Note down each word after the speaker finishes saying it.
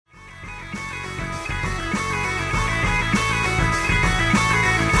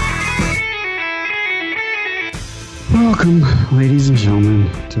Welcome, ladies and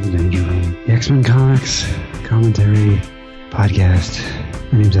gentlemen, to the Danger Room, the X-Men Comics Commentary Podcast.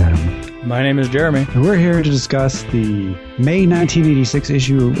 My name's Adam. My name is Jeremy. And we're here to discuss the May 1986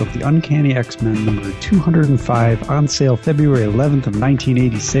 issue of the Uncanny X-Men number 205, on sale February 11th of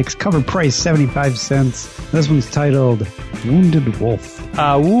 1986. Cover price 75 cents. This one's titled Wounded Wolf.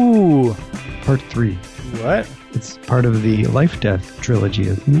 Woo! Part 3. What? It's part of the Life Death trilogy,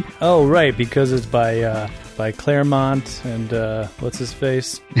 isn't it? Oh, right, because it's by Claremont and, what's his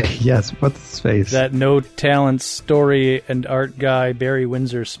face? Yes, what's his face? That no-talent story and art guy, Barry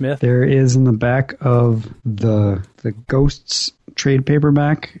Windsor Smith. There is in the back of the Ghosts trade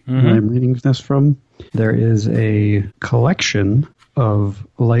paperback that I'm reading this from, there is a collection of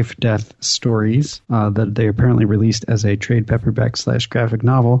Life Death stories that they apparently released as a trade paperback / graphic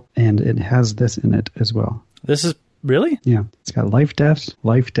novel, and it has this in it as well. This is... Really? Yeah. It's got Life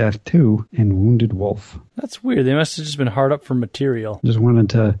Death 2, and Wounded Wolf. That's weird. They must have just been hard up for material. Just wanted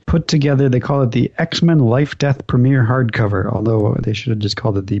to put together, they call it the X-Men Life Death Premiere hardcover, although they should have just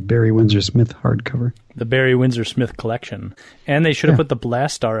called it the Barry Windsor Smith hardcover. The Barry Windsor Smith collection. And they should have put the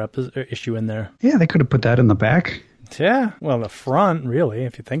Blastar issue in there. Yeah, they could have put that in the back. Yeah, well, the front, really,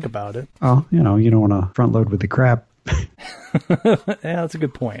 if you think about it. Oh, you don't want to front load with the crap. Yeah, that's a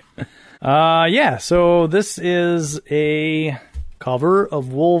good point. So this is a cover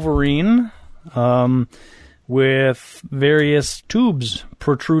of Wolverine with various tubes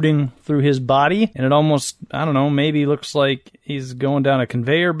protruding through his body, and it almost, maybe looks like he's going down a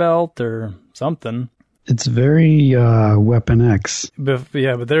conveyor belt or something. It's very Weapon X. But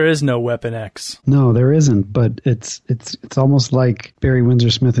there is no Weapon X. No, there isn't, but it's almost like Barry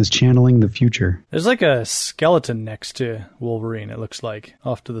Windsor Smith is channeling the future. There's like a skeleton next to Wolverine, it looks like,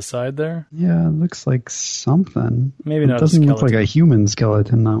 off to the side there. Yeah, it looks like something. Maybe not a skeleton. It doesn't look like a human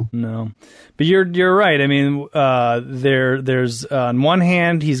skeleton, though. No. But you're right. I mean, there's on one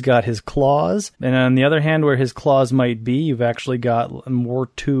hand, he's got his claws, and on the other hand, where his claws might be, you've actually got more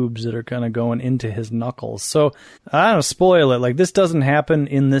tubes that are kind of going into his knuckles. So, I don't spoil it. Like, this doesn't happen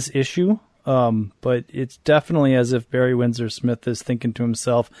in this issue, but it's definitely as if Barry Windsor Smith is thinking to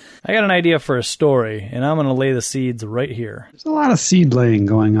himself, I got an idea for a story, and I'm going to lay the seeds right here. There's a lot of seed laying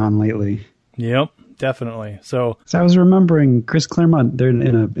going on lately. Yep. Definitely. So I was remembering Chris Claremont there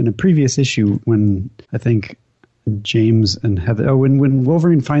in a previous issue when I think James and Heather. When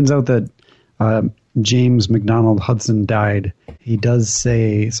Wolverine finds out that James McDonald Hudson died, he does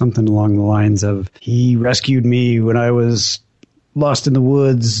say something along the lines of, "He rescued me when I was lost in the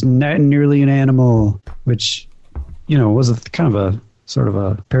woods, nearly an animal," which was kind of a sort of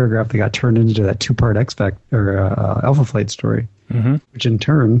a paragraph that got turned into that 2-part Alpha Flight story. Which in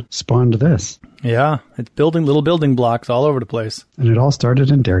turn spawned this. Yeah, it's little building blocks all over the place. And it all started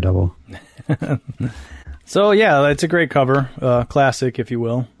in Daredevil. So yeah, it's a great cover. Classic, if you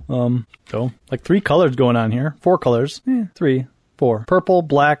will. So, like 3 colors going on here. 4 colors. 3, 4. Purple,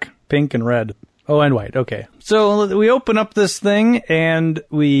 black, pink, and red. Oh, and white. Okay. So we open up this thing and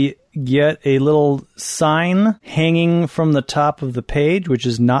we get a little sign hanging from the top of the page, which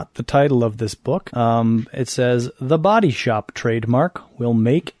is not the title of this book. It says, "The Body Shop trademark will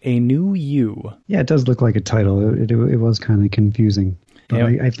make a new you." Yeah, it does look like a title. It was kind of confusing. But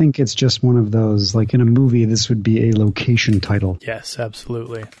I think it's just one of those, like in a movie, this would be a location title. Yes,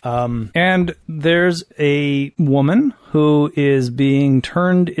 absolutely. And there's a woman who is being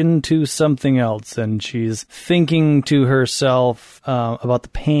turned into something else, and she's thinking to herself about the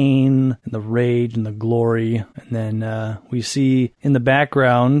pain and the rage and the glory. And then we see in the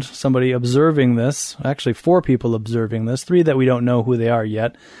background somebody observing this, actually 4 people observing this, 3 that we don't know who they are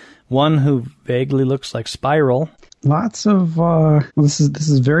yet. One who vaguely looks like Spiral. Lots of this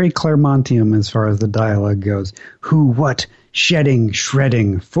is very Claremontian as far as the dialogue goes. Who, what, shedding,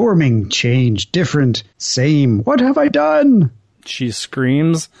 shredding, forming, change, different, same. What have I done? She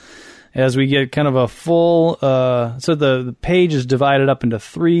screams as we get kind of a full. So the page is divided up into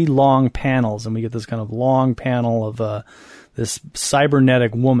 3 long panels, and we get this kind of long panel of this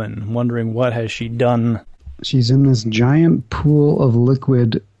cybernetic woman wondering what has she done. She's in this giant pool of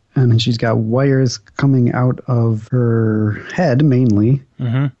liquid. And she's got wires coming out of her head, mainly.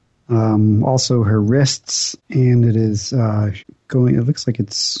 Also her wrists. And it is going... It looks like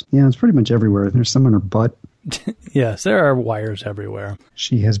it's pretty much everywhere. There's some in her butt. Yes, there are wires everywhere.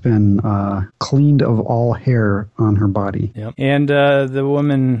 She has been cleaned of all hair on her body. Yep. And the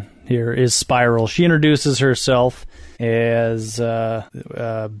woman here is Spiral. She introduces herself as I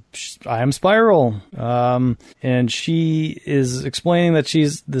am Spiral, and she is explaining that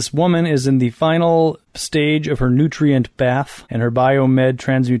this woman is in the final stage of her nutrient bath, and her biomed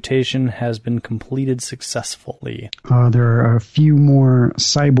transmutation has been completed successfully. There are a few more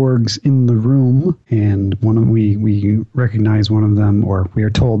cyborgs in the room, and we recognize one of them, or we are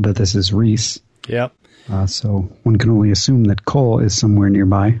told that this is Reese. Yep. So one can only assume that Cole is somewhere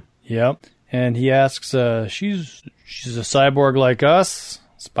nearby. Yep. And he asks, she's a cyborg like us?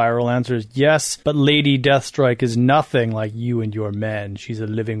 Spiral answers, yes, but Lady Deathstrike is nothing like you and your men. She's a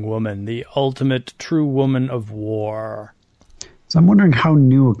living woman, the ultimate true woman of war. So I'm wondering how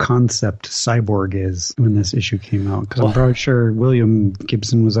new a concept cyborg is when this issue came out, because I'm probably sure William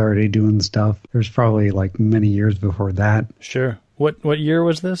Gibson was already doing stuff. There's probably like many years before that. Sure. What year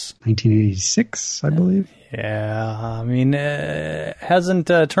was this? 1986, I believe. Yeah, I mean, hasn't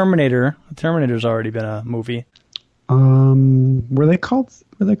Terminator's already been a movie. Were they called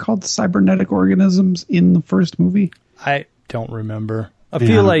cybernetic organisms in the first movie? I don't remember. I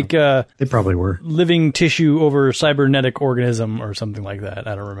feel like they probably were living tissue over cybernetic organism or something like that.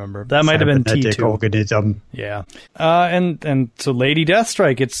 I don't remember. That might have been T2. Organism. Yeah. And so Lady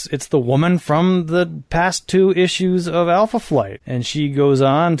Deathstrike, it's the woman from the past 2 issues of Alpha Flight, and she goes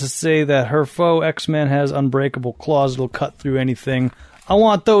on to say that her foe X-Men has unbreakable claws that'll cut through anything. I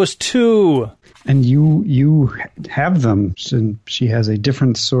want those too. And you have them. She has a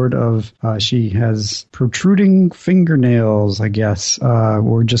different sort of, she has protruding fingernails, I guess,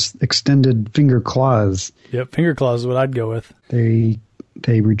 or just extended finger claws. Yep, finger claws is what I'd go with. They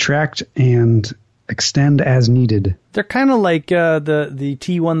retract and extend as needed. They're kind of like the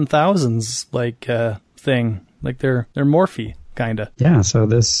T-1000s thing. Like they're Morphe. Kinda. Yeah, so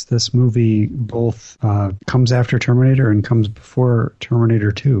this movie both comes after Terminator and comes before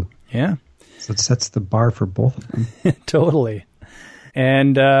Terminator 2. Yeah. So it sets the bar for both of them. Totally.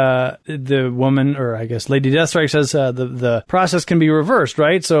 And the woman, or I guess Lady Deathstrike, says the process can be reversed,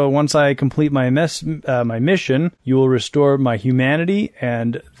 right? So once I complete my mission, you will restore my humanity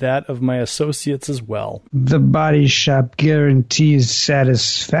and that of my associates as well. The body shop guarantees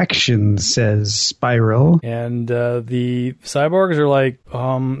satisfaction, says Spiral. And the cyborgs are like,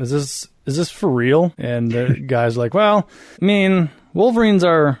 is this for real? And the guy's like, well, I mean, Wolverine's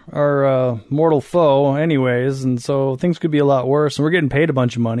our mortal foe anyways, and so things could be a lot worse, and we're getting paid a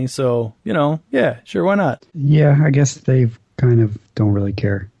bunch of money, so, yeah, sure, why not? Yeah, I guess they kind of don't really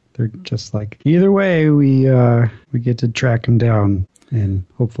care. They're just like, either way, we get to track him down and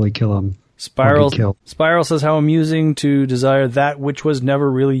hopefully kill him. Spiral says how amusing to desire that which was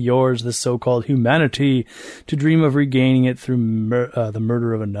never really yours, the so-called humanity, to dream of regaining it through the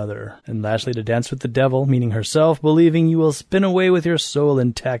murder of another. And lastly, to dance with the devil, meaning herself, believing you will spin away with your soul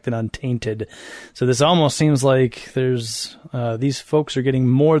intact and untainted. So this almost seems like there's these folks are getting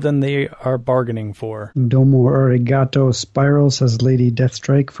more than they are bargaining for. Domo arigato, Spiral, says Lady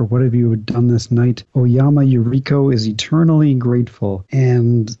Deathstrike, for what have you done this night? Oyama Yuriko is eternally grateful.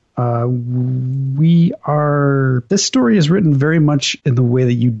 And this story is written very much in the way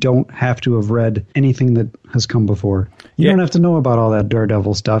that you don't have to have read anything that has come before. You don't have to know about all that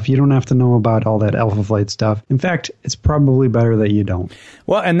Daredevil stuff. You don't have to know about all that Alpha Flight stuff. In fact, it's probably better that you don't.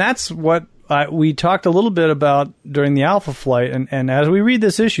 Well, and that's what we talked a little bit about during the Alpha Flight, and as we read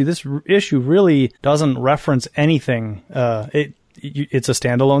this issue really doesn't reference anything. It's a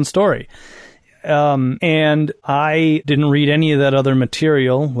standalone story. And I didn't read any of that other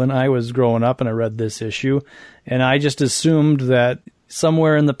material when I was growing up and I read this issue, and I just assumed that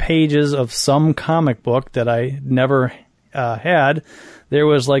somewhere in the pages of some comic book that I never had, there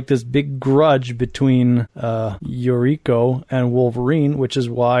was like this big grudge between Yuriko and Wolverine, which is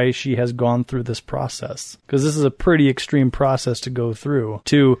why she has gone through this process. Because this is a pretty extreme process to go through,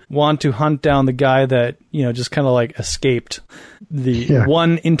 to want to hunt down the guy that, just kind of like escaped the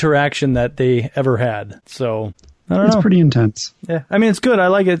one interaction that they ever had. So, I don't know. It's pretty intense. Yeah, I mean, it's good. I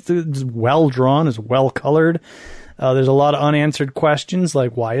like it. It's well drawn. It's well colored. There's a lot of unanswered questions,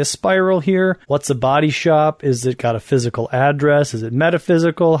 like why is Spiral here? What's a body shop? Is it got a physical address? Is it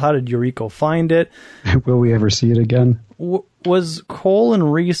metaphysical? How did Yuriko find it? Will we ever see it again? Was Cole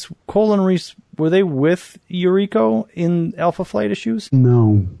and Reese, were they with Yuriko in Alpha Flight issues?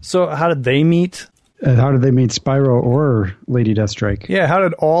 No. So how did they meet? How did they meet Spiral or Lady Deathstrike? Yeah, how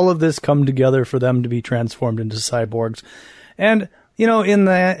did all of this come together for them to be transformed into cyborgs? And in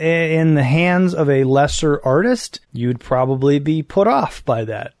the hands of a lesser artist, you'd probably be put off by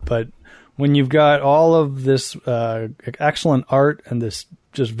that. But when you've got all of this excellent art and this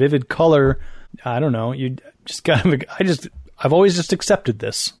just vivid color, I don't know, you just kind of, I've always just accepted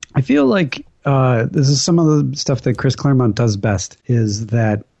this. I feel like this is some of the stuff that Chris Claremont does best, is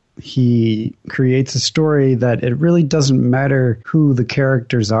that he creates a story that it really doesn't matter who the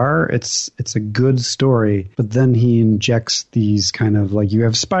characters are. It's a good story, but then he injects these kind of, like, you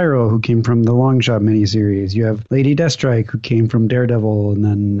have Spyro, who came from the Long Shot miniseries. You have Lady Deathstrike, who came from Daredevil, and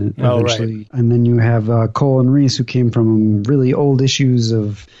then eventually, and then you have Cole and Reese, who came from really old issues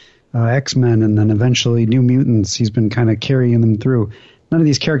of X-Men, and then eventually New Mutants. He's been kind of carrying them through. None of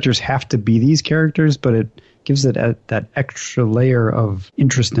these characters have to be these characters, but it gives it that extra layer of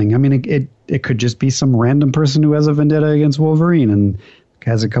interesting. I mean, it could just be some random person who has a vendetta against Wolverine and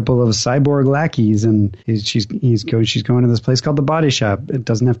has a couple of cyborg lackeys, and she's going to this place called the Body Shop. It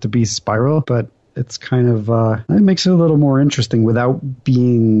doesn't have to be Spiral, but it's kind of it makes it a little more interesting without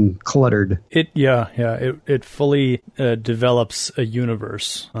being cluttered. It fully develops a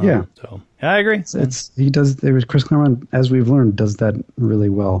universe. So I agree. Chris Claremont, as we've learned, does that really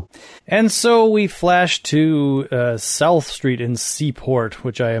well. And so we flash to South Street in Seaport,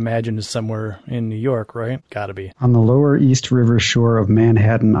 which I imagine is somewhere in New York, right? Gotta be on the lower East River shore of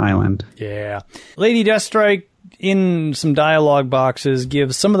Manhattan Island. Yeah, Lady Deathstrike, in some dialogue boxes,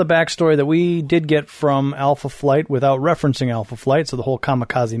 gives some of the backstory that we did get from Alpha Flight without referencing Alpha Flight. So the whole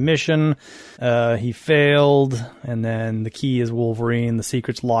kamikaze mission, he failed, and then the key is Wolverine. The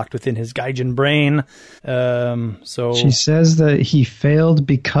secret's locked within his Gaijin brain. So she says that he failed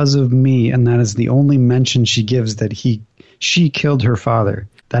because of me, and that is the only mention she gives, that she killed her father.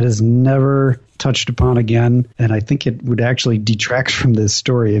 That is never touched upon again, and I think it would actually detract from this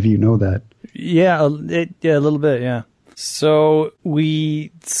story if you know that. Yeah, a little bit, yeah. So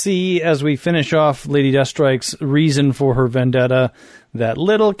we see, as we finish off Lady Deathstrike's reason for her vendetta, that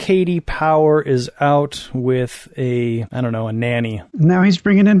little Katie Power is out with a nanny. Now he's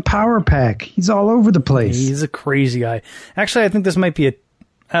bringing in Power Pack. He's all over the place. He's a crazy guy. Actually, I think this might be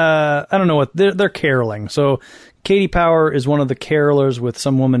I don't know what, they're caroling. So Katie Power is one of the carolers with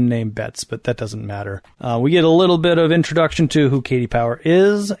some woman named Betts, but that doesn't matter. We get a little bit of introduction to who Katie Power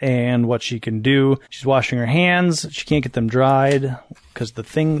is and what she can do. She's washing her hands. She can't get them dried because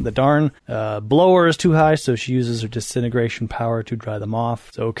the darn blower is too high, so she uses her disintegration power to dry them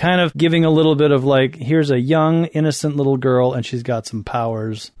off. So kind of giving a little bit of, like, here's a young, innocent little girl, and she's got some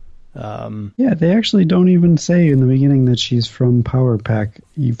powers. They actually don't even say in the beginning that she's from Power Pack.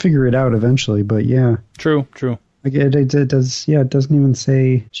 You figure it out eventually, but yeah. True. Like it does. Yeah, it doesn't even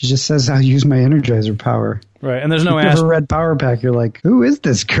say. She just says, "I'll use my Energizer power." Right, and there's no. If you've ever read Power Pack, you're like, "Who is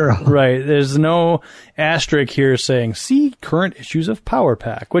this girl?" Right, there's no asterisk here saying "See current issues of Power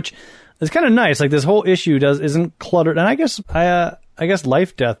Pack," which is kind of nice. Like, this whole issue isn't cluttered, and I guess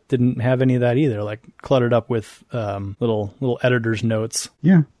Life Death didn't have any of that either. Like, cluttered up with little editor's notes.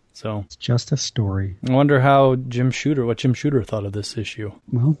 Yeah. So it's just a story. I wonder what Jim Shooter thought of this issue.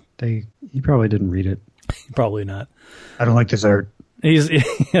 Well, he probably didn't read it. Probably not. I don't like this art. His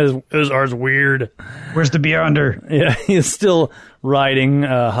art's weird. Where's the Beyonder? Yeah, he's still riding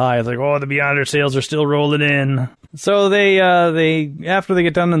high. It's like, the Beyonder sales are still rolling in. So they after they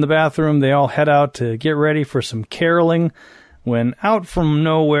get done in the bathroom, they all head out to get ready for some caroling. When out from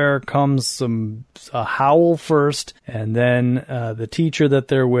nowhere comes a howl first, and then the teacher that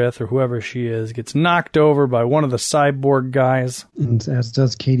they're with, or whoever she is, gets knocked over by one of the cyborg guys. And as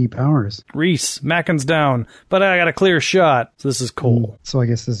does Katie Powers. Reese, Mackin's down, but I got a clear shot. So this is Cole. So I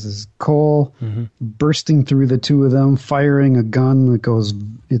guess this is Cole bursting through the two of them, firing a gun that goes,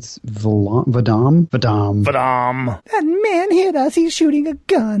 it's Vadam. That man hit us. He's shooting a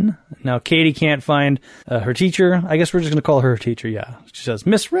gun. Now Katie can't find her teacher. I guess we're just going to call her teacher, yeah. She says,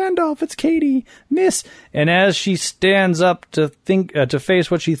 "Miss Randolph, it's Katie, Miss." And as she stands up to face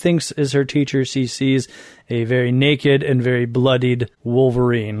what she thinks is her teacher, she sees a very naked and very bloodied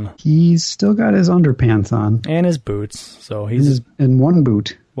Wolverine. He's still got his underpants on. And his boots. So he's in one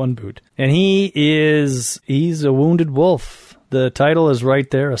boot. One boot. And he's a wounded wolf. The title is right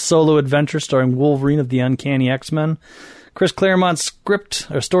there, a solo adventure starring Wolverine of the Uncanny X-Men. Chris Claremont's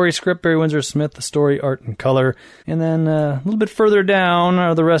story script, Barry Windsor Smith, the story, art, and color. And then a little bit further down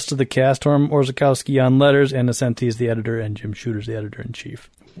are the rest of the cast. Torm Orzakowski on letters, and Nascenti is the editor, and Jim Shooter's the editor-in-chief.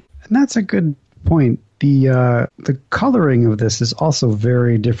 And that's a good point. The coloring of this is also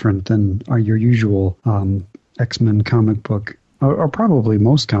very different than your usual X-Men comic book, or probably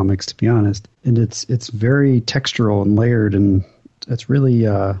most comics, to be honest. And it's very textural and layered, and it's really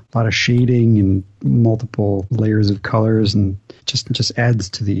a lot of shading and multiple layers of colors, and just adds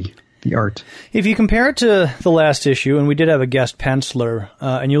to the the art. If you compare it to the last issue, and we did have a guest penciler,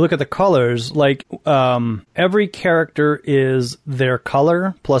 and you look at the colors, like every character is their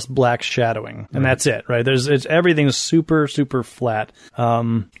color plus black shadowing, and that's it, right? Everything's super, super flat.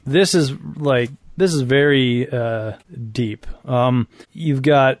 This is very deep. You've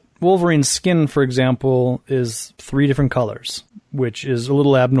got Wolverine's skin, for example, is 3 different colors, which is a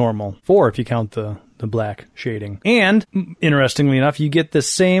little abnormal. 4 if you count the black shading. And, interestingly enough, you get the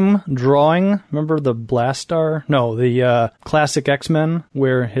same drawing. Remember the Blastar? No, the classic X-Men,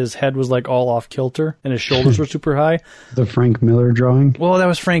 where his head was like all off kilter and his shoulders were super high. The Frank Miller drawing? Well, that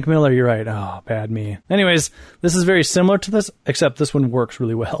was Frank Miller, you're right. Oh, bad me. Anyways, this is very similar to this, except this one works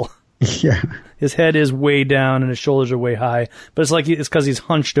really well. Yeah. His head is way down and his shoulders are way high, but it's because he's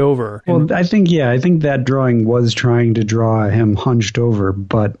hunched over. Well, I think that drawing was trying to draw him hunched over,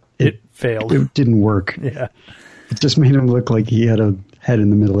 but it failed. It didn't work. Yeah. It just made him look like he had a head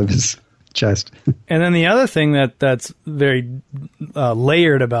in the middle of his chest. And then the other thing that's very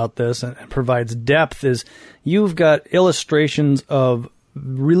layered about this and provides depth is you've got illustrations of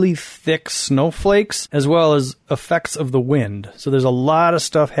really thick snowflakes as well as effects of the wind. So there's a lot of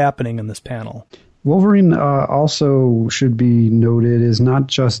stuff happening in this panel. Wolverine also should be noted is not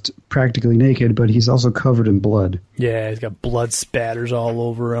just practically naked, but he's also covered in blood. Yeah, he's got blood spatters all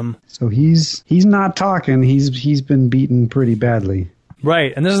over him. So he's not talking. He's been beaten pretty badly.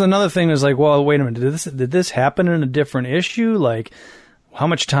 Right, and this is another thing that's like, well, wait a minute, did this happen in a different issue? Like, how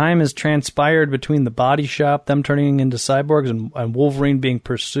much time has transpired between the body shop, them turning into cyborgs, and Wolverine being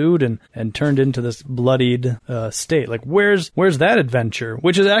pursued and turned into this bloodied state? Like, where's that adventure?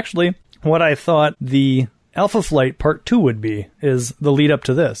 Which is actually what I thought the Alpha Flight Part 2 would be, is the lead up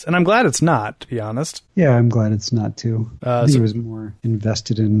to this. And I'm glad it's not, to be honest. Yeah, I'm glad it's not, too. I think I was more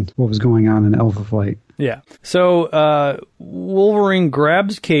invested in what was going on in Alpha Flight. Yeah. So Wolverine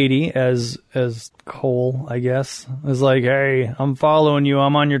grabs Katie as Cole, I guess. Is like, hey, I'm following you.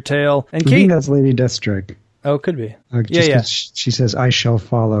 I'm on your tail. And I think that's Lady Deathstrike. Oh, it could be. Yeah. She says, I shall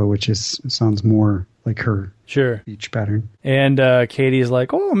follow, which sounds more like her speech pattern. And Katie's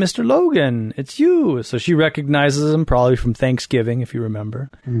like, oh, Mr. Logan, it's you. So she recognizes him probably from Thanksgiving, if you remember.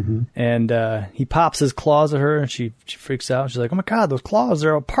 Mm-hmm. And he pops his claws at her, and she freaks out. She's like, oh, my God, those claws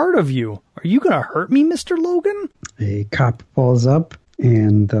are a part of you. Are you going to hurt me, Mr. Logan? A cop falls up,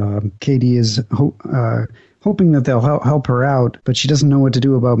 and Katie is hoping that they'll help her out, but she doesn't know what to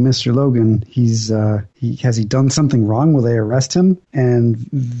do about Mr. Logan. Has he done something wrong? Will they arrest him?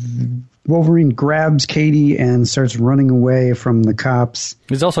 And Wolverine grabs Katie and starts running away from the cops.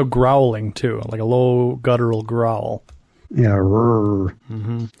 He's also growling, too, like a low guttural growl. Yeah, roar.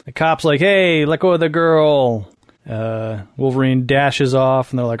 Mm-hmm. The cop's like, hey, let go of the girl. Wolverine dashes off,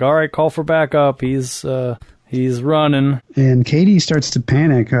 and they're like, all right, call for backup. He's running. And Katie starts to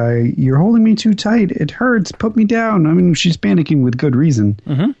panic. You're holding me too tight. It hurts. Put me down. I mean, she's panicking with good reason.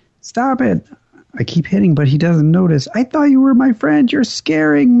 Mm-hmm. Stop it. I keep hitting, but he doesn't notice. I thought you were my friend. You're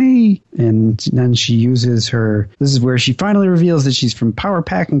scaring me. And then she uses this is where she finally reveals that she's from Power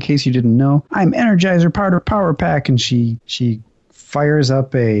Pack, in case you didn't know. I'm Energizer, part of Power Pack. And she fires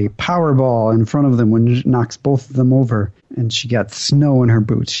up a power ball in front of them when it knocks both of them over. And she got snow in her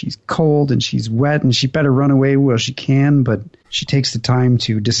boots. She's cold and she's wet, and she better run away while she can, but she takes the time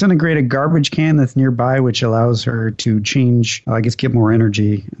to disintegrate a garbage can that's nearby, which allows her to change, get more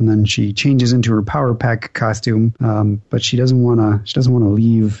energy. And then she changes into her Power Pack costume, but she doesn't want to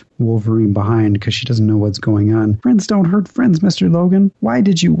leave Wolverine behind because she doesn't know what's going on. Friends don't hurt friends, Mr. Logan.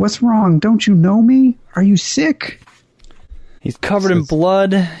 What's wrong? Don't you know me? Are you sick? He's covered in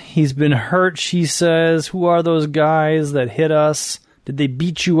blood. He's been hurt, she says. Who are those guys that hit us? Did they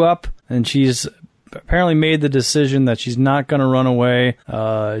beat you up? And she's apparently made the decision that she's not going to run away.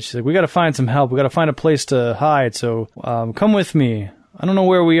 She's like, we got to find some help. We got to find a place to hide. So come with me. I don't know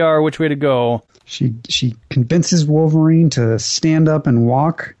where we are, which way to go. She convinces Wolverine to stand up and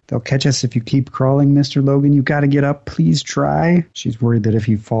walk. They'll catch us if you keep crawling, Mr. Logan. You got to get up. Please try. She's worried that if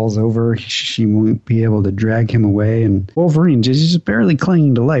he falls over, she won't be able to drag him away. And Wolverine is just barely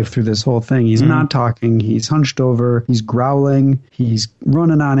clinging to life through this whole thing. He's not talking. He's hunched over. He's growling. He's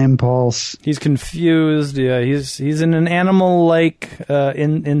running on impulse. He's confused. Yeah, he's in an animal-like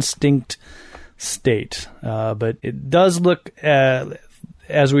instinct state. But it does look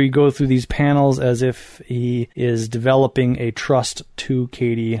as we go through these panels as if he is developing a trust to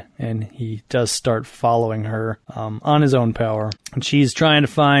Katie, and he does start following her on his own power. And she's trying to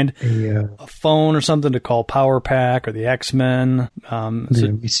find a phone or something to call Power Pack or the X-Men.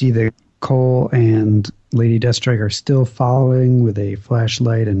 We see the Cole and Lady Deathstrike are still following with a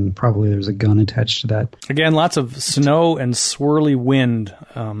flashlight, and probably there's a gun attached to that. Again, lots of snow and swirly wind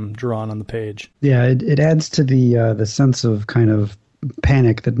drawn on the page. Yeah, it adds to the sense of kind of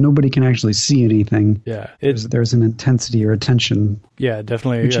panic that nobody can actually see anything. Yeah. There's an intensity or a tension. Yeah,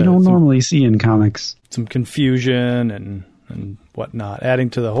 definitely. Which you don't normally see in comics. Some confusion and whatnot, adding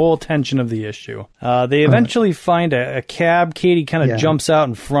to the whole tension of the issue. They eventually find a cab. Katie kind of jumps out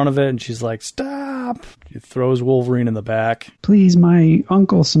in front of it, and she's like, "Stop!" She throws Wolverine in the back. "Please, my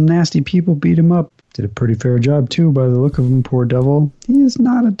uncle, some nasty people beat him up. Did a pretty fair job, too, by the look of him, poor devil. He is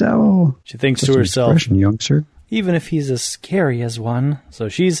not a devil." She thinks to herself, expression, youngster. Even if he's as scary as one. So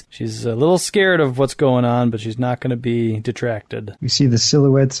she's a little scared of what's going on, but she's not going to be detracted. We see the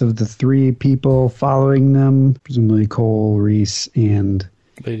silhouettes of the three people following them, presumably Cole, Reese, and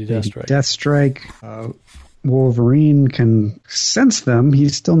Lady Deathstrike. Wolverine can sense them.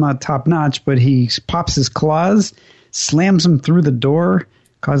 He's still not top-notch, but he pops his claws, slams them through the door,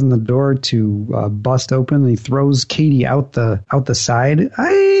 causing the door to bust open. He throws Katie out the side.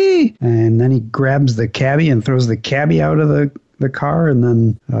 Aye! And then he grabs the cabbie and throws the cabbie out of the car. And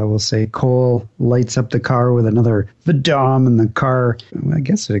then we'll say Cole lights up the car with another Vadom, and the car, I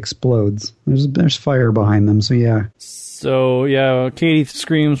guess it explodes. There's fire behind them, so yeah. So, yeah, Katie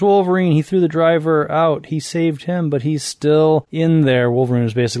screams, "Wolverine, he threw the driver out. He saved him, but he's still in there." Wolverine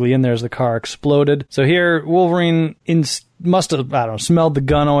was basically in there as the car exploded. So here, Wolverine must have, I don't know, smelled the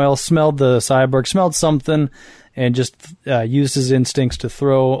gun oil, smelled the cyborg, smelled something, and just used his instincts to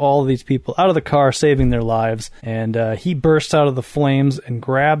throw all of these people out of the car, saving their lives. And he bursts out of the flames and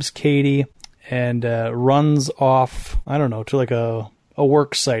grabs Katie and runs off, I don't know, to like a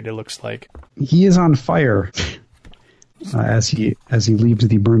work site, it looks like. He is on fire. As he leaves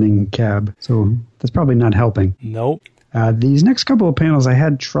the burning cab, so that's probably not helping. Nope. These next couple of panels, I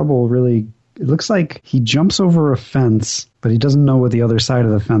had trouble really. It looks like he jumps over a fence, but he doesn't know what the other side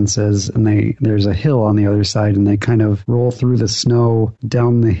of the fence is, and there's a hill on the other side, and they kind of roll through the snow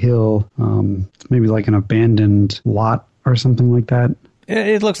down the hill, maybe like an abandoned lot or something like that.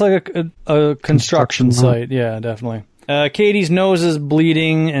 It looks like a construction site. Yeah, definitely. Katie's nose is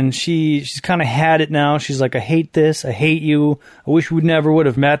bleeding, and she's kind of had it now. She's like, "I hate this. I hate you. I wish we never would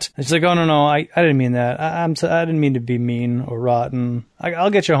have met." And she's like, "Oh, no, I didn't mean that. I didn't mean to be mean or rotten. I'll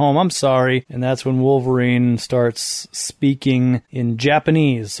get you home. I'm sorry." And that's when Wolverine starts speaking in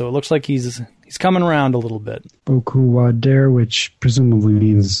Japanese. So it looks like he's coming around a little bit. Boku wa dare, which presumably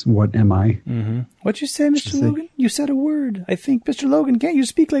means, "What am I?" Mm-hmm. What'd you say, Mr. Logan? You said a word. I think, Mr. Logan, can't you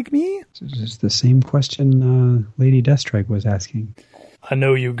speak like me? It's the same question Lady Deathstrike was asking. "I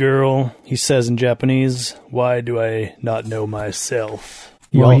know you, girl," he says in Japanese. "Why do I not know myself?"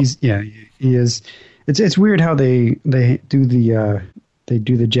 Well, he is. It's weird how they do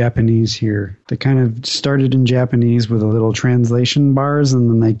the Japanese here. They kind of started in Japanese with a little translation bars, and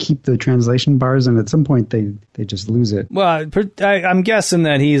then they keep the translation bars, and at some point they just lose it. Well, I'm guessing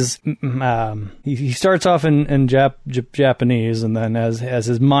that he starts off in Japanese, and then as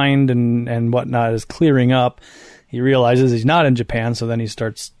his mind and whatnot is clearing up, he realizes he's not in Japan, so then he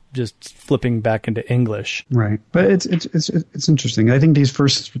starts just flipping back into English. Right. But it's interesting. I think these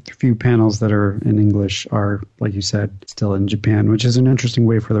first few panels that are in English are, like you said, still in Japan, which is an interesting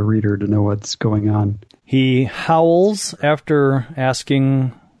way for the reader to know what's going on. He howls after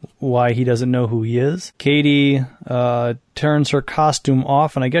asking why he doesn't know who he is. Katie turns her costume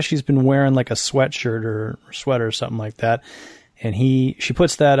off, and I guess she's been wearing like a sweatshirt or sweater or something like that. And she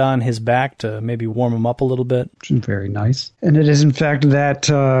puts that on his back to maybe warm him up a little bit. Which is very nice. And it is, in fact, that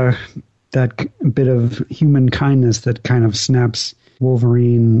bit of human kindness that kind of snaps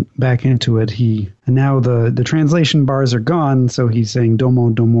Wolverine back into it. And now the translation bars are gone, so he's saying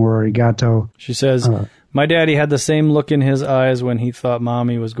domo arigato. She says, "My daddy had the same look in his eyes when he thought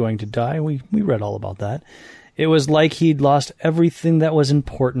Mommy was going to die." We read all about that. "It was like he'd lost everything that was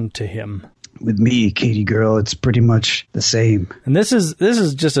important to him." With me, Katie girl, it's pretty much the same. And this is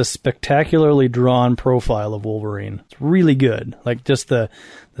just a spectacularly drawn profile of Wolverine. It's really good. Like, just the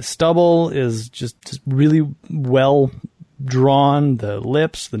stubble is just really well drawn. The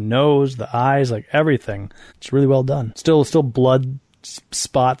lips, the nose, the eyes, like everything. It's really well done. Still blood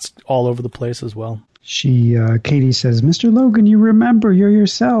spots all over the place as well. Katie says, "Mr. Logan, you remember, you're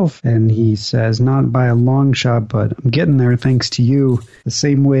yourself." And he says, "Not by a long shot, but I'm getting there thanks to you. The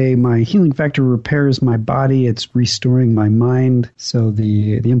same way my healing factor repairs my body, it's restoring my mind." So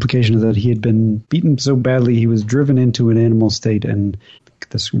the implication is that he had been beaten so badly he was driven into an animal state, and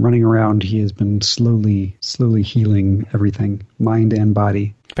this running around, he has been slowly healing everything, mind and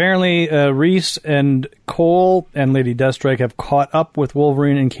body. Apparently, Reese and Cole and Lady Deathstrike have caught up with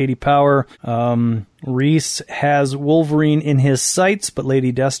Wolverine and Katie Power. Reese has Wolverine in his sights, but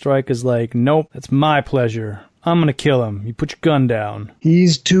Lady Deathstrike is like, nope, that's my pleasure. I'm gonna kill him. You put your gun down.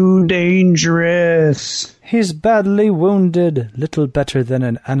 He's too dangerous. He's badly wounded, little better than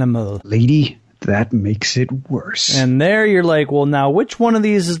an animal. Lady, that makes it worse. And there you're like, well, now which one of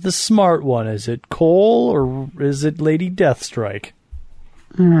these is the smart one? Is it Cole or is it Lady Deathstrike?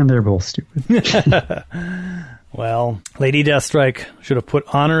 They're both stupid. Well, Lady Deathstrike should have put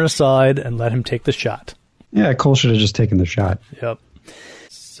honor aside and let him take the shot. Yeah, Cole should have just taken the shot. Yep.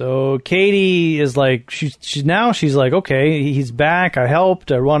 So Katie is like, she's like, okay, he's back. I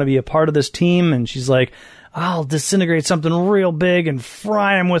helped. I want to be a part of this team. And she's like, I'll disintegrate something real big and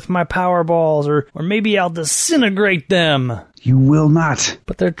fry them with my power balls, or maybe I'll disintegrate them. You will not.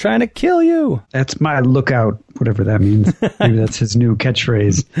 But they're trying to kill you. That's my lookout, whatever that means. Maybe that's his new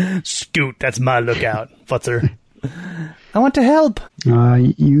catchphrase. Scoot, that's my lookout, Futzer. I want to help.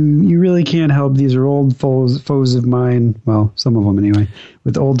 You really can't help. These are old foes of mine. Well, some of them anyway.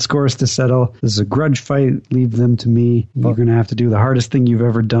 With old scores to settle. This is a grudge fight. Leave them to me. You're going to have to do the hardest thing you've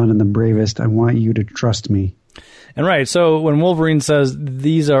ever done and the bravest. I want you to trust me. And right, so when Wolverine says,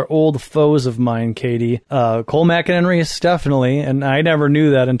 these are old foes of mine, Katie, Cole Mackin and Reese, definitely, and I never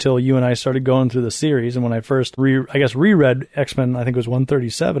knew that until you and I started going through the series, and when I first reread X-Men, I think it was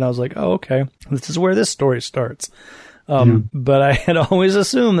 137, I was like, oh, okay, this is where this story starts. But I had always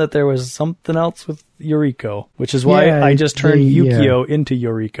assumed that there was something else with Yuriko, which is why I just turned Yukio into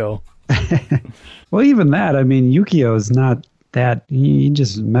Yuriko. Well, even that, I mean, Yukio is not that, you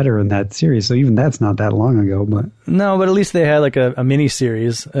just met her in that series, so even that's not that long ago. But no, but at least they had like a mini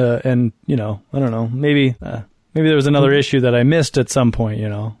series, and you know, I don't know, maybe there was another issue that I missed at some point. You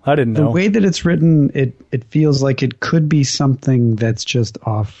know, I didn't know. The way that it's written, it feels like it could be something that's just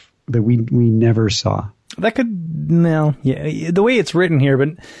off that we never saw. That could, no, yeah, the way it's written here, but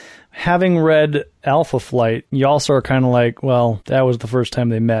having read Alpha Flight, you also are kind of like, well, that was the first time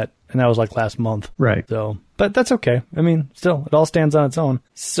they met, and that was like last month. Right. So, but that's okay. I mean, still, it all stands on its own.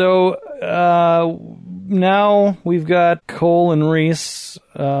 So, now we've got Cole and Reese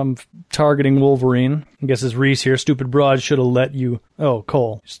targeting Wolverine. I guess it's Reese here. Stupid broad should have let you... Oh,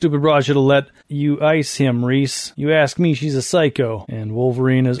 Cole. Stupid broad should have let you ice him, Reese. You ask me, she's a psycho. And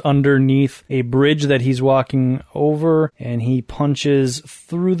Wolverine is underneath a bridge that he's walking over, and he punches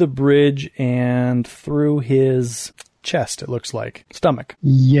through the bridge and through his chest, it looks like. Stomach.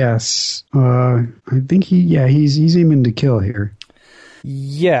 Yes. I think he's aiming to kill here.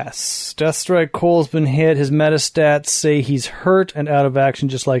 Yes. Deathstrike Cole's been hit. His metastats say he's hurt and out of action,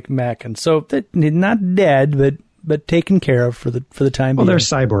 just like Mackin. So not dead, but taken care of for the time being. Well, they're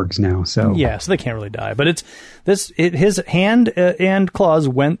cyborgs now, so yeah, so they can't really die. But his hand and claws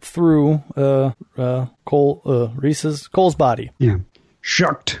went through Cole's body. Yeah,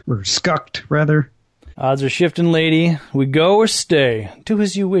 skucked rather. Odds are shifting, lady. We go or stay. Do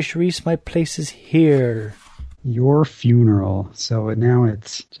as you wish, Reese. My place is here. Your funeral. So now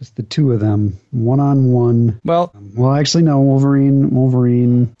it's just the two of them, one-on-one. Well, actually, no.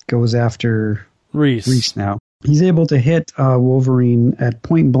 Wolverine goes after Reese now. He's able to hit Wolverine at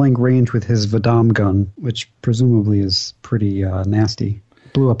point-blank range with his Vadam gun, which presumably is pretty nasty.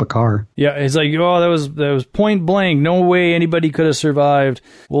 Blew up a car. Yeah, it's like, oh, that was point blank. No way anybody could have survived.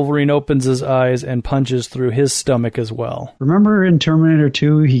 Wolverine opens his eyes and punches through his stomach as well. Remember in Terminator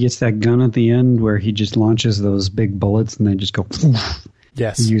 2, he gets that gun at the end where he just launches those big bullets and they just go...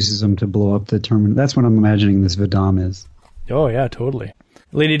 Yes. He uses them to blow up the Terminator. That's what I'm imagining this Vadam is. Oh, yeah, totally.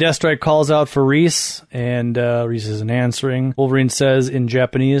 Lady Deathstrike calls out for Reese, and Reese isn't answering. Wolverine says in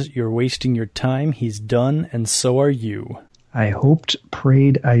Japanese, "You're wasting your time. He's done, and so are you." I hoped,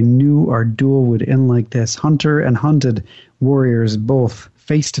 prayed, I knew our duel would end like this. Hunter and hunted, warriors both,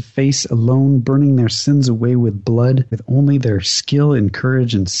 face to face, alone, burning their sins away with blood, with only their skill and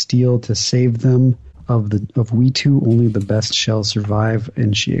courage and steel to save them. Of we two, only the best shall survive.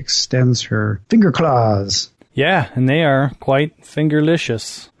 And she extends her finger claws. Yeah, and they are quite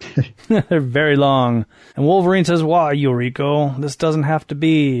fingerlicious. They're very long. And Wolverine says, "Why, Yuriko? This doesn't have to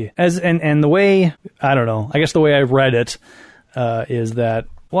be." And the way, I don't know, I guess the way I've read it is that,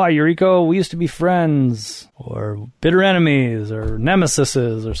 "Why, Yuriko? We used to be friends, or bitter enemies, or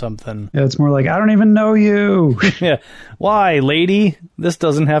nemesises, or something." Yeah, it's more like, "I don't even know you." Yeah. "Why, lady? This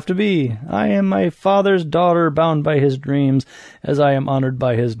doesn't have to be. I am my father's daughter, bound by his dreams, as I am honored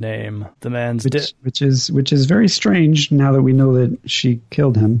by his name." The man's dead. Which is very strange now that we know that she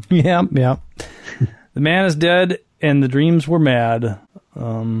killed him. Yeah. The man is dead, and the dreams were mad.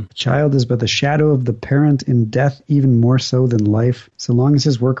 A child is but the shadow of the parent in death, even more so than life. So long as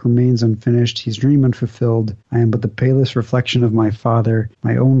his work remains unfinished, his dream unfulfilled. I am but the palest reflection of my father.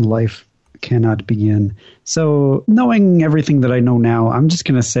 My own life cannot begin. So, knowing everything that I know now, I'm just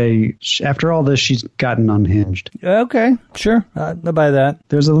going to say, after all this, she's gotten unhinged. Okay, sure. I buy that.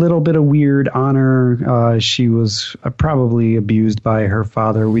 There's a little bit of weird honor. She was probably abused by her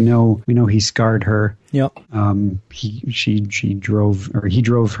father. We know he scarred her. Yep. He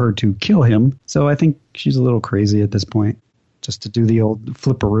drove her to kill him. So I think she's a little crazy at this point. Just to do the old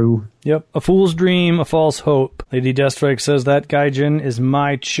flipperoo. Yep. A fool's dream, a false hope. Lady Deathstrike says that Gaijin is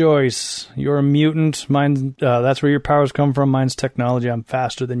my choice. You're a mutant. Mine. That's where your powers come from. Mine's technology. I'm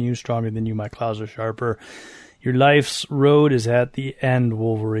faster than you, stronger than you. My claws are sharper. Your life's road is at the end,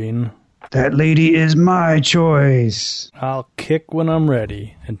 Wolverine. That lady is my choice. I'll kick when I'm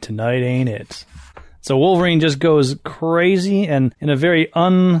ready, and tonight ain't it. So Wolverine just goes crazy, and in a very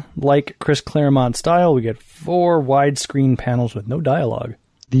unlike Chris Claremont style, we get 4 widescreen panels with no dialogue.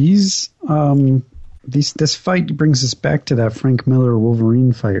 This fight brings us back to that Frank Miller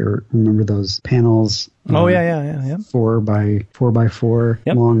Wolverine fight. Remember those panels? Oh yeah. 4 by 4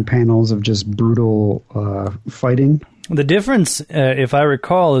 Yep. long panels of just brutal fighting. The difference, if I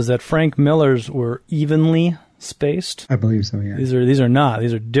recall, is that Frank Miller's were evenly spaced. I believe so, yeah. These are not.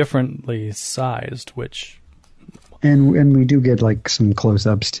 These are differently sized, which... And we do get like some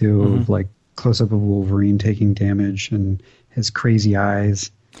close-ups too, of like close-up of Wolverine taking damage and his crazy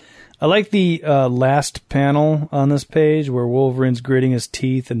eyes. I like the last panel on this page where Wolverine's gritting his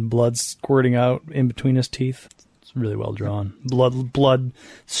teeth and blood squirting out in between his teeth. It's really well drawn. Blood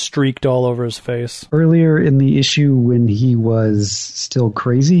streaked all over his face. Earlier in the issue when he was still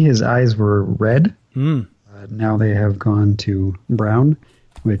crazy, his eyes were red. Now they have gone to brown,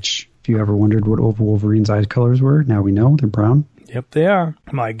 which, if you ever wondered what Wolverine's eye colors were, now we know they're brown. Yep, they are.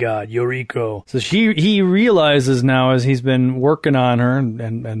 My God, Yoriko. So he realizes now, as he's been working on her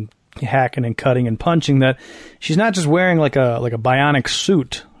and hacking and cutting and punching, that she's not just wearing like a bionic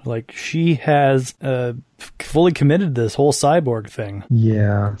suit. Like, she has fully committed to this whole cyborg thing.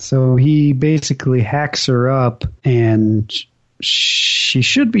 Yeah, so he basically hacks her up, and she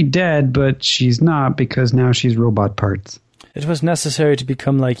should be dead, but she's not, because now she's robot parts. It was necessary to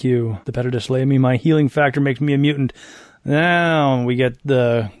become like you. The better to slay me. My healing factor makes me a mutant. Now we get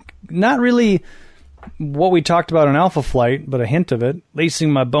the... not really what we talked about in Alpha Flight, but a hint of it.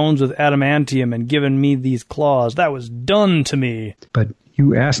 Lacing my bones with adamantium and giving me these claws. That was done to me. But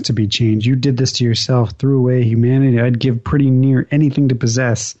you asked to be changed. You did this to yourself. Threw away humanity. I'd give pretty near anything to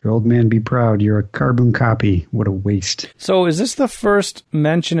possess. Your old man be proud. You're a carbon copy. What a waste. So is this the first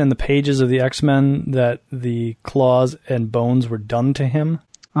mention in the pages of the X-Men that the claws and bones were done to him?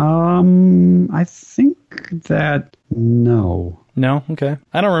 I think that... no. No? Okay.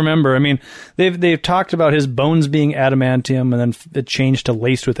 I don't remember. I mean, they've talked about his bones being adamantium, and then it changed to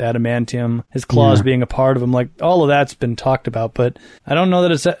laced with adamantium, his claws being a part of him. Like, all of that's been talked about, but I don't know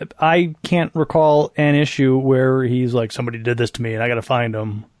that it's... I can't recall an issue where he's like, somebody did this to me, and I gotta find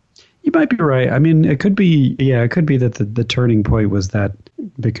him. You might be right. I mean, it could be that the turning point was that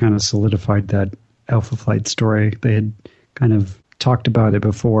they kind of solidified that Alpha Flight story. They had kind of talked about it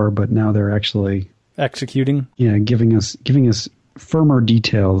before, but now they're actually... executing? Yeah, giving us firmer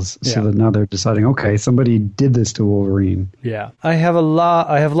details, so that now they're deciding, okay, somebody did this to Wolverine. Yeah. I have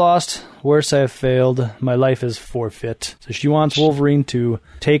lost. Worse, I have failed. My life is forfeit. So she wants Wolverine to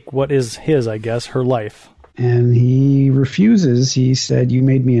take what is his, I guess, her life. And he refuses. He said, you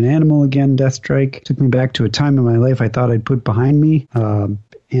made me an animal again, Deathstrike. Took me back to a time in my life I thought I'd put behind me.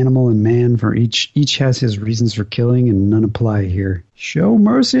 Animal and man, for each has his reasons for killing, and none apply here. Show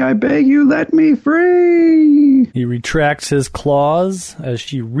mercy, I beg you, let me free! He retracts his claws as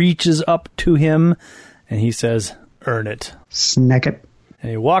she reaches up to him, and he says, earn it. Snack it.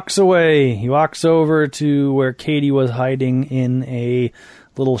 And he walks away. He walks over to where Katie was hiding in a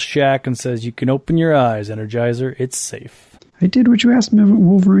little shack and says, you can open your eyes, Energizer, it's safe. I did what you asked me,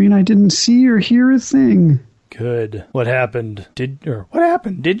 Wolverine. I didn't see or hear a thing. Good. What happened? What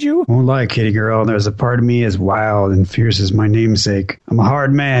happened? Did you? Won't lie, kitty girl. There's a part of me as wild and fierce as my namesake. I'm a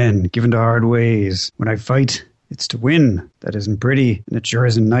hard man, given to hard ways. When I fight, it's to win. That isn't pretty, and it sure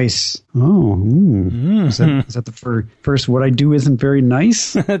isn't nice. Oh, Is that the first what I do isn't very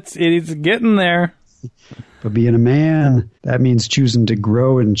nice? It's getting there. But being a man, that means choosing to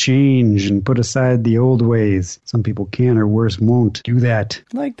grow and change and put aside the old ways. Some people can, or worse, won't do that.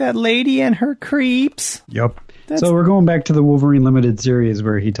 Like that lady and her creeps. Yup. So we're going back to the Wolverine Limited series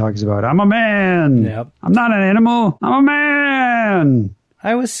where he talks about, I'm a man. Yep. I'm not an animal. I'm a man.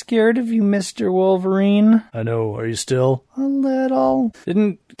 I was scared of you, Mr. Wolverine. I know, are you still? A little.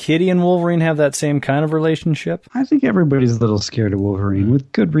 Didn't Kitty and Wolverine have that same kind of relationship? I think everybody's a little scared of Wolverine,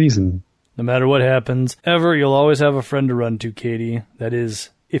 with good reason. No matter what happens, ever, you'll always have a friend to run to, Katie. That is,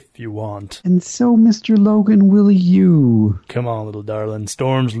 if you want. And so, Mr. Logan, will you? Come on, little darling.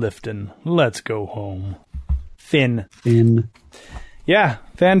 Storm's lifting. Let's go home. Finn. Yeah,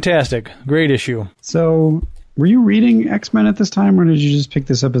 fantastic. Great issue. So, were you reading X-Men at this time, or did you just pick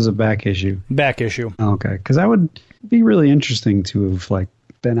this up as a back issue? Back issue. Okay, because that would be really interesting to have, like,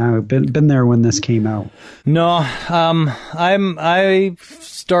 been there when this came out. No, I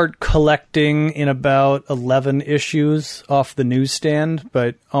start collecting in about 11 issues off the newsstand,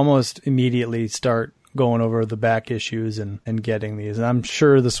 but almost immediately start going over the back issues and getting these. And I'm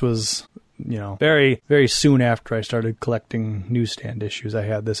sure this was, very, very soon after I started collecting newsstand issues, I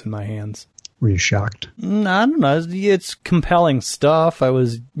had this in my hands. Were you shocked? I don't know. It's compelling stuff. I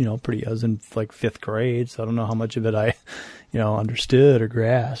was, I was in like 5th grade, so I don't know how much of it I, understood or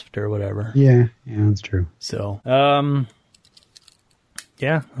grasped or whatever. Yeah, that's true. So, yeah,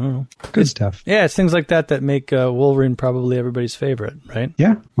 I don't know. Good stuff. Yeah, it's things like that make Wolverine probably everybody's favorite, right?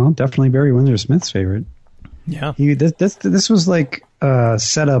 Yeah, well, definitely Barry Windsor Smith's favorite. Yeah. This was like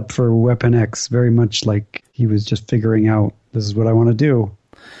set up for Weapon X, very much like he was just figuring out, this is what I want to do.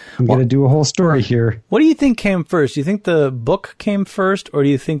 I'm going to do a whole story here. What do you think came first? Do you think the book came first, or do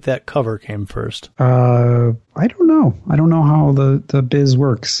you think that cover came first? I don't know. I don't know how the biz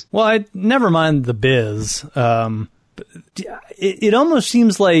works. Well, never mind the biz. It almost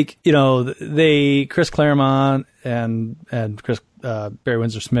seems like, Chris Claremont and Barry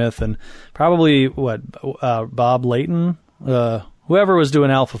Windsor Smith and probably Bob Layton, whoever was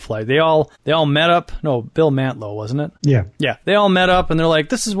doing Alpha Flight, they all met up. No, Bill Mantlo, wasn't it? Yeah. Yeah. They all met up and they're like,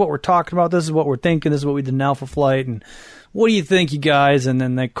 this is what we're talking about. This is what we're thinking. This is what we did in Alpha Flight. And what do you think, you guys? And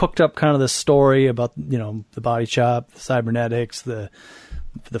then they cooked up kind of this story about, the body shop, the cybernetics, the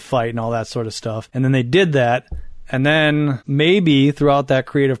fight and all that sort of stuff. And then they did that. And then maybe throughout that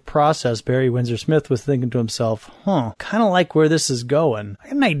creative process, Barry Windsor Smith was thinking to himself, kind of like where this is going. I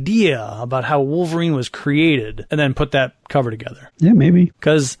have an idea about how Wolverine was created, and then put that cover together. Yeah, maybe.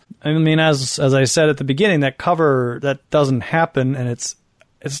 Because, as I said at the beginning, that cover, that doesn't happen, and it's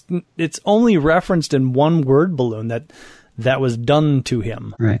only referenced in one word balloon that was done to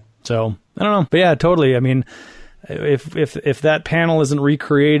him. Right. So, I don't know. But yeah, totally. If that panel isn't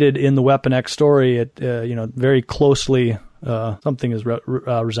recreated in the Weapon X story, it very closely something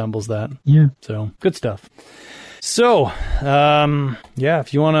resembles that. Yeah. So good stuff. So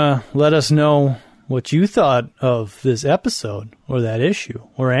if you want to let us know what you thought of this episode or that issue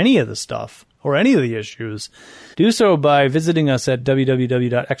or any of the stuff or any of the issues, do so by visiting us at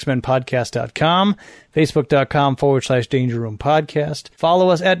www.xmenpodcast.com, facebook.com/Danger Room Podcast. Follow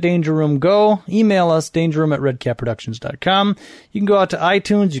us at Danger Room Go. Email us, dangerroom@redcapproductions.com. You can go out to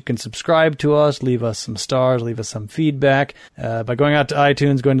iTunes. You can subscribe to us, leave us some stars, leave us some feedback. By going out to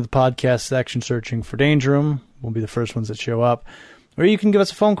iTunes, going to the podcast section, searching for Danger Room. We'll be the first ones that show up. Or you can give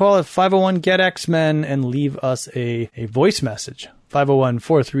us a phone call at 501-GET-X-Men and leave us a voice message.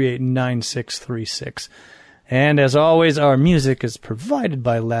 501-438-9636. And as always, our music is provided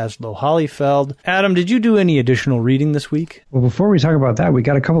by Laszlo Hollifeld. Adam, did you do any additional reading this week? Well, before we talk about that, we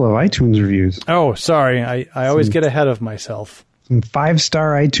got a couple of iTunes reviews. Oh, sorry. I always get ahead of myself. Some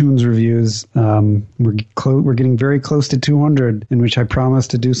 5-star iTunes reviews. We're getting very close to 200, in which I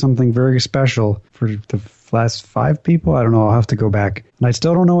promised to do something very special for the last 5 people. I don't know. I'll have to go back. And I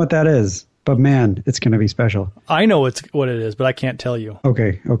still don't know what that is. But man, it's going to be special. I know what it is, but I can't tell you.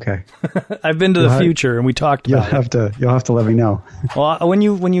 Okay. I've been to the future, and we talked about it. You'll have to let me know. Well, when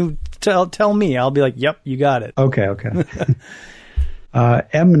you tell me, I'll be like, yep, you got it. Okay.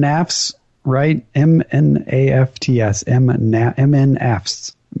 MNAFS, right? MNAFTS.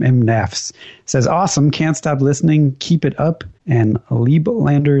 MNAFS says, awesome, can't stop listening, keep it up. And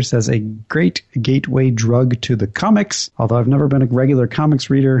Lieblander says, a great gateway drug to the comics. Although I've never been a regular comics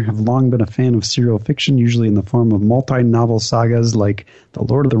reader, have long been a fan of serial fiction, usually in the form of multi-novel sagas like The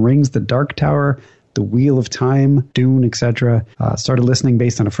Lord of the Rings, The Dark Tower, The Wheel of Time, Dune, etc. Started listening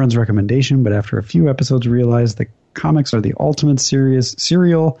based on a friend's recommendation, but after a few episodes realized that comics are the ultimate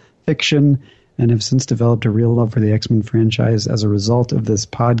serial fiction, and have since developed a real love for the X-Men franchise as a result of this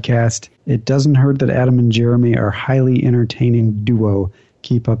podcast. It doesn't hurt that Adam and Jeremy are a highly entertaining duo.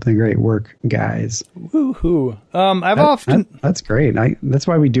 Keep up the great work, guys. Woohoo. That's great. That's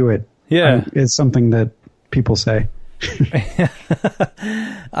why we do it. Yeah. It's something that people say.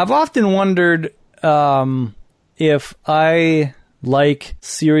 I've often wondered if I like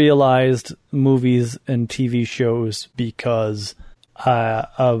serialized movies and TV shows because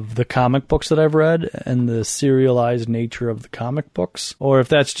of the comic books that I've read and the serialized nature of the comic books, or if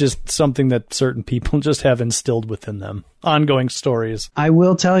that's just something that certain people just have instilled within them. Ongoing stories. I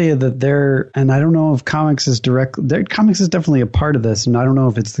will tell you that and I don't know if comics is comics is definitely a part of this, and I don't know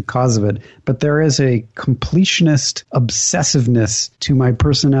if it's the cause of it, but there is a completionist obsessiveness to my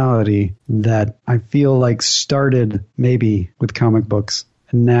personality that I feel like started maybe with comic books,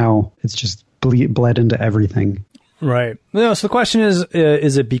 and now it's just bled into everything. Right. So the question is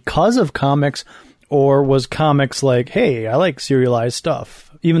it because of comics, or was comics like, hey, I like serialized stuff,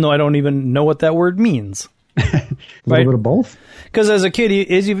 even though I don't even know what that word means? A little bit of both. Because as a kid,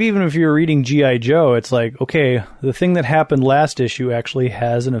 even if you're reading G.I. Joe, it's like, okay, the thing that happened last issue actually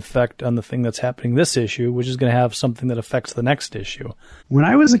has an effect on the thing that's happening this issue, which is going to have something that affects the next issue. When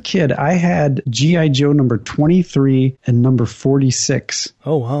I was a kid, I had G.I. Joe number 23 and number 46.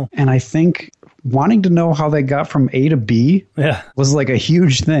 Oh, wow. And I think wanting to know how they got from A to B was like a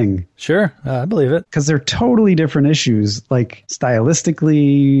huge thing. Sure, I believe it. Because they're totally different issues, like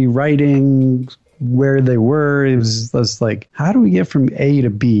stylistically, writing, where they were. It was like, how do we get from A to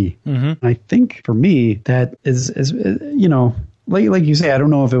B? Mm-hmm. I think for me, that is like you say, I don't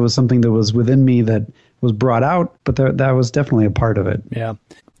know if it was something that was within me that was brought out, but that was definitely a part of it. Yeah.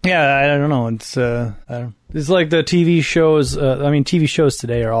 Yeah, I don't know. It's like the TV shows. TV shows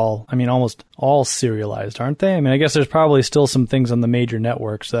today are almost all serialized, aren't they? I mean, I guess there's probably still some things on the major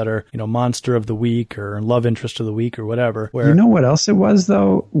networks that are, Monster of the Week or Love Interest of the Week or whatever. Where, you know what else it was,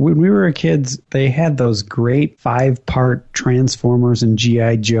 though? When we were kids, they had those great 5-part Transformers and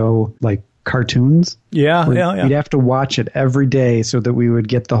G.I. Joe, like, cartoons. Yeah. We'd have to watch it every day so that we would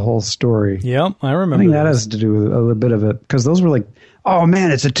get the whole story. Yeah, I remember. I think that has to do with a little bit of it, because those were like, oh man,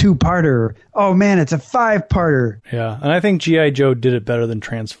 it's a 2-parter. Oh man, it's a 5-parter. Yeah, and I think G.I. Joe did it better than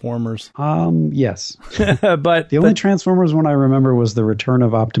Transformers. Yes. But the only Transformers one I remember was the Return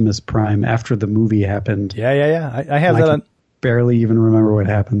of Optimus Prime after the movie happened. Yeah. I have that on. Barely even remember what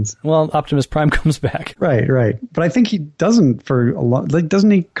happens. Well, Optimus Prime comes back. Right. But I think he doesn't for a lot. Like, doesn't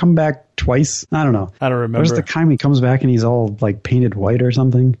he come back twice? I don't know. I don't remember. There's the time he comes back and he's all like painted white or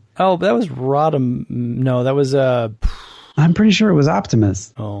something. Oh, that was Rodham. No, that was I'm pretty sure it was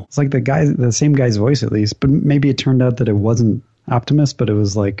Optimus. Oh, it's like the same guy's voice at least. But maybe it turned out that it wasn't Optimus, but it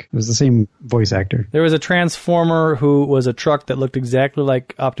was the same voice actor. There was a Transformer who was a truck that looked exactly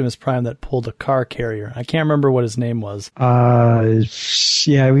like Optimus Prime that pulled a car carrier. I can't remember what his name was.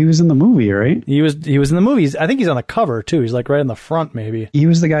 Yeah, he was in the movie, right? He was in the movies. I think he's on the cover too. He's like right in the front, maybe. He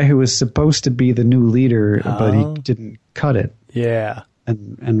was the guy who was supposed to be the new leader, but he didn't cut it. Yeah.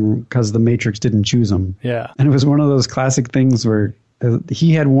 And because the Matrix didn't choose him. Yeah. And it was one of those classic things where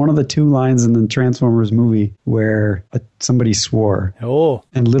he had one of the 2 lines in the Transformers movie where somebody swore. Oh.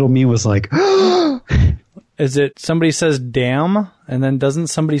 And little me was like, is it somebody says damn, and then doesn't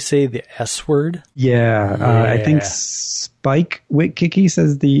somebody say the S word? Yeah. I think Spike Witwicky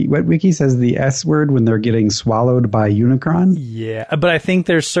says the S word when they're getting swallowed by Unicron. Yeah. But I think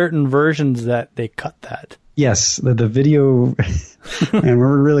there's certain versions that they cut that. Yes, the video, and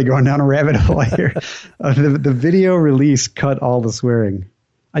we're really going down a rabbit hole here. The video release cut all the swearing.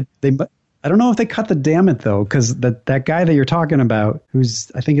 I don't know if they cut the damn it though, because that guy that you're talking about,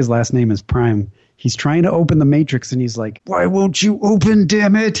 I think his last name is Prime. He's trying to open the Matrix, and he's like, "Why won't you open?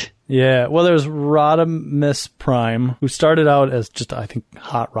 Damn it!" Yeah. Well, there's Rodimus Prime, who started out as just, I think,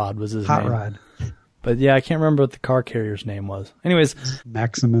 Hot Rod was his name. Hot Rod. But yeah, I can't remember what the car carrier's name was. Anyways,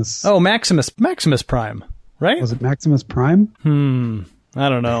 Maximus. Oh, Maximus Prime. Right? Was it Maximus Prime? I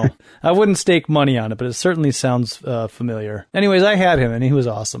don't know. I wouldn't stake money on it, but it certainly sounds familiar. Anyways, I had him, and he was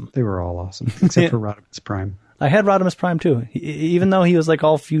awesome. They were all awesome, except for Rodimus Prime. I had Rodimus Prime, too. Even though he was like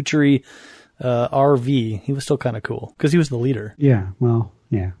all futury RV, he was still kind of cool, because he was the leader. Yeah, well,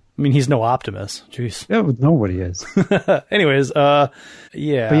 yeah. I mean, he's no Optimus. Jeez. Yeah, nobody is. Anyways, yeah.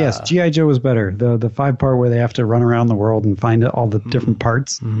 But yes, G.I. Joe was better. The 5-part where they have to run around the world and find all the different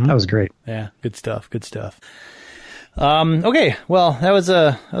parts. Mm-hmm. That was great. Yeah, good stuff. Okay, well, that was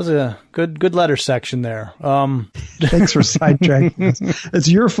a good letter section there. Thanks for sidetracking us. It's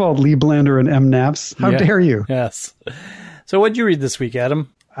your fault, Lee Blander and M. Naps. How dare you? Yes. So what'd you read this week,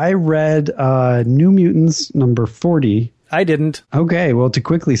 Adam? I read New Mutants number 40. I didn't. Okay, well, to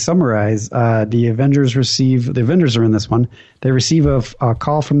quickly summarize, the Avengers are in this one. They receive a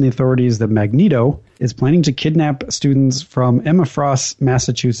call from the authorities that Magneto is planning to kidnap students from Emma Frost,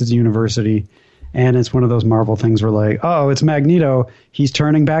 Massachusetts University, And it's one of those Marvel things where like, oh, it's Magneto. He's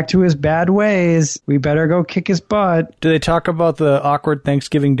turning back to his bad ways. We better go kick his butt. Do they talk about the awkward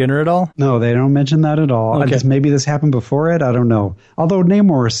Thanksgiving dinner at all? No, they don't mention that at all. Okay. Maybe this happened before it. I don't know. Although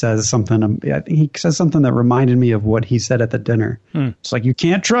Namor says something. He says something that reminded me of what he said at the dinner. It's like, you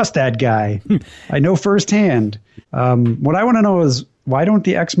can't trust that guy. I know firsthand. What I want to know is, why don't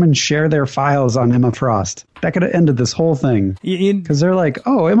the X-Men share their files on Emma Frost? That could have ended this whole thing. Because they're like,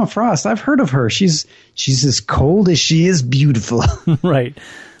 oh, Emma Frost, I've heard of her. She's as cold as she is beautiful. Right.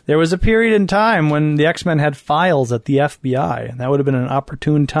 There was a period in time when the X-Men had files at the FBI, and that would have been an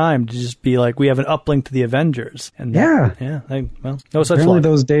opportune time to just be like, we have an uplink to the Avengers. And no such Apparently luck.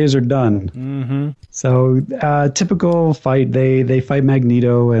 those days are done. Mm-hmm. So, typical fight. They fight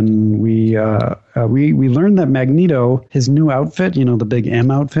Magneto, and we learned that Magneto, his new outfit, the big M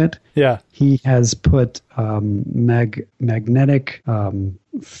outfit. Yeah. He has put magnetic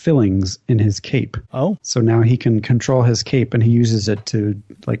fillings in his cape. Oh. So now he can control his cape, and he uses it to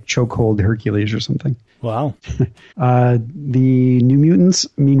like chokehold Hercules or something. Wow. The New Mutants,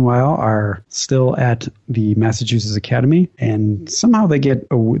 meanwhile, are still at the Massachusetts Academy, and somehow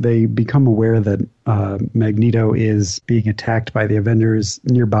they become aware that Magneto is being attacked by the Avengers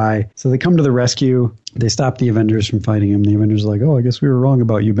nearby. So they come to the rescue. They stop the Avengers from fighting him. The Avengers are like, oh, I guess we were wrong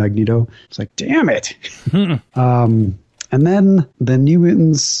about you, Magneto. It's like, damn it. And then the New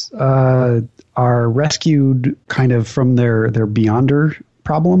Mutants are rescued kind of from their Beyonder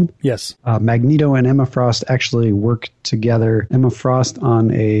problem. Yes. Magneto and Emma Frost actually work together. Emma Frost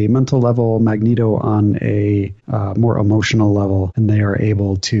on a mental level, Magneto on a more emotional level, and they are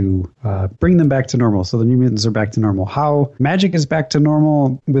able to bring them back to normal. So the New Mutants are back to normal. How magic is back to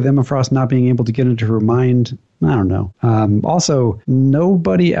normal with Emma Frost not being able to get into her mind, I don't know. Also,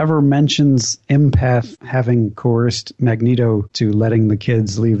 nobody ever mentions Empath having coerced Magneto to letting the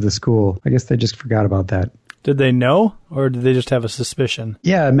kids leave the school. I guess they just forgot about that. Did they know, or did they just have a suspicion?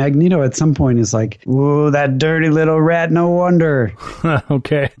 Yeah, Magneto at some point is like, "Whoa, that dirty little rat! No wonder."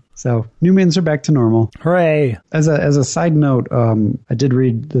 Okay. So New Mutants are back to normal. Hooray! As a side note, I did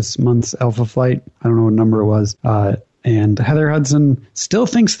read this month's Alpha Flight. I don't know what number it was. And Heather Hudson still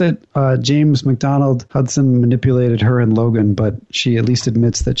thinks that James McDonald Hudson manipulated her and Logan, but she at least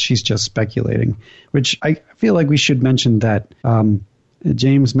admits that she's just speculating. Which I feel like we should mention that.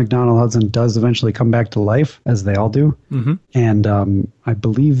 James McDonald Hudson does eventually come back to life, as they all do. Mm-hmm. And I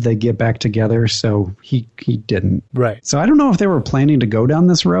believe they get back together, so he didn't. Right. So I don't know if they were planning to go down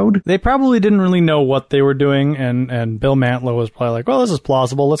this road. They probably didn't really know what they were doing, and Bill Mantlo was probably like, well, this is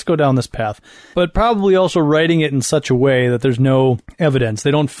plausible, let's go down this path. But probably also writing it in such a way that there's no evidence.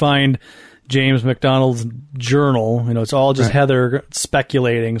 They don't find James McDonald's journal. It's all just right. Heather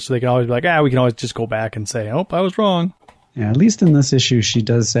speculating, so they can always be like, we can always just go back and say, oh, I was wrong. Yeah, at least in this issue, she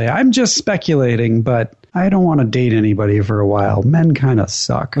does say, I'm just speculating, but I don't want to date anybody for a while. Men kind of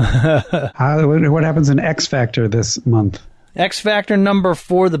suck. What happens in X Factor this month? X Factor number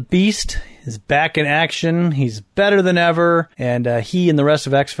 4, The Beast, is back in action. He's better than ever, and he and the rest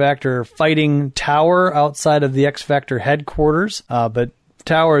of X Factor are fighting Tower outside of the X Factor headquarters, but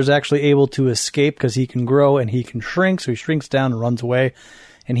Tower is actually able to escape because he can grow and he can shrink, so he shrinks down and runs away.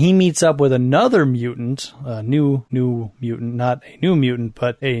 And he meets up with another mutant, new mutant, not a new mutant,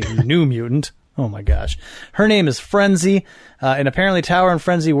 but a new mutant. Oh my gosh. Her name is Frenzy, and apparently Tower and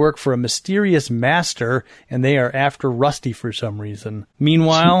Frenzy work for a mysterious master, and they are after Rusty for some reason.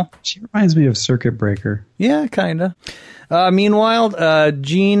 Meanwhile... She reminds me of Circuit Breaker. Yeah, kinda. Meanwhile,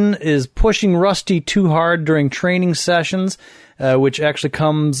 Jean is pushing Rusty too hard during training sessions, which actually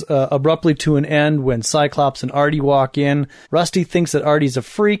comes abruptly to an end when Cyclops and Artie walk in. Rusty thinks that Artie's a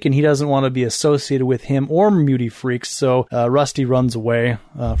freak, and he doesn't want to be associated with him or Mutie freaks, so Rusty runs away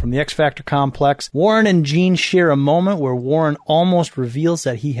from the X-Factor complex. Warren and Jean share a moment where Warren almost reveals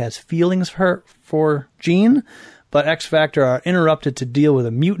that he has feelings for Jean, but X-Factor are interrupted to deal with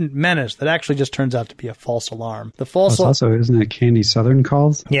a mutant menace that actually just turns out to be a false alarm. The false also, isn't it Candy Southern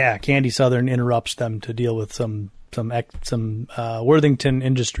calls? Yeah, Candy Southern interrupts them to deal with some Worthington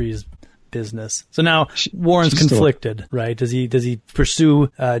Industries business. So now Warren's conflicted, right? Does he pursue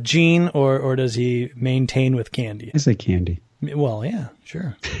Jean or does he maintain with Candy? I say Candy. Well, yeah,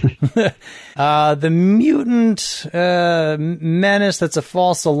 sure. The mutant menace that's a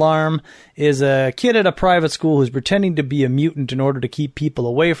false alarm is a kid at a private school who's pretending to be a mutant in order to keep people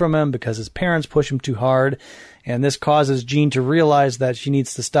away from him because his parents push him too hard. And this causes Jean to realize that she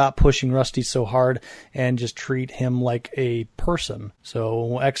needs to stop pushing Rusty so hard and just treat him like a person.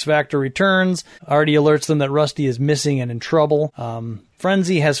 So X-Factor returns. Artie alerts them that Rusty is missing and in trouble.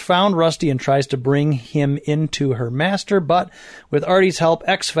 Frenzy has found Rusty and tries to bring him into her master, but with Artie's help,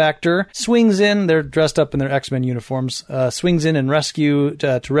 X-Factor swings in. They're dressed up in their X-Men uniforms. Swings in and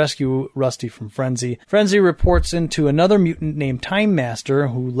to rescue Rusty from Frenzy. Frenzy reports into another mutant named Time Master,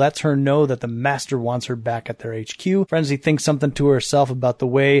 who lets her know that the Master wants her back at their HQ. Frenzy thinks something to herself about the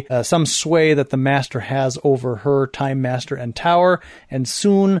way, some sway that the Master has over her, Time Master, and Tower, and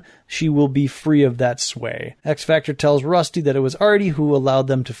soon she will be free of that sway. X-Factor tells Rusty that it was Artie who allowed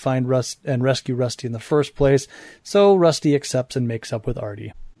them to find and rescue Rusty in the first place, so Rusty accepts and makes up with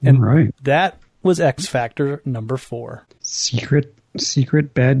Artie. And right. That was X-Factor number 4. Secret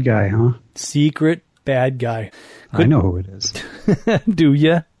bad guy, huh? Secret bad guy. I know who it is. Do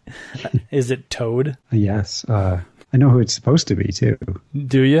ya? Is it Toad? Yes. I know who it's supposed to be, too.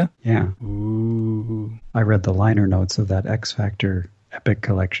 Do ya? Yeah. Ooh. I read the liner notes of that X-Factor Epic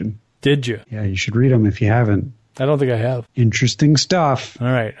Collection. Did you? Yeah, you should read them if you haven't. I don't think I have. Interesting stuff. All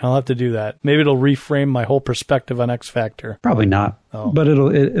right, I'll have to do that. Maybe it'll reframe my whole perspective on X-Factor. Probably not. Oh. But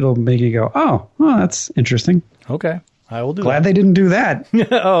it'll make you go, oh, well, that's interesting. Okay, I will do Glad that. they didn't do that.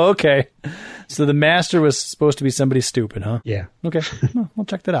 Oh, okay. So the Master was supposed to be somebody stupid, huh? Yeah. Okay, well, we'll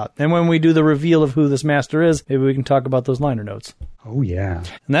check that out. And when we do the reveal of who this Master is, maybe we can talk about those liner notes. Oh, yeah.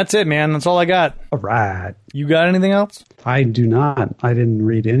 And that's it, man. That's all I got. All right. You got anything else? I do not. I didn't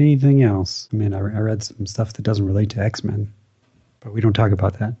read anything else. I mean, I read some stuff that doesn't relate to X-Men, but we don't talk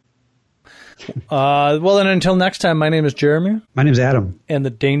about that. Well, then until next time, my name is Jeremy. My name's Adam. And the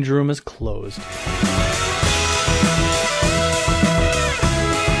Danger Room is closed.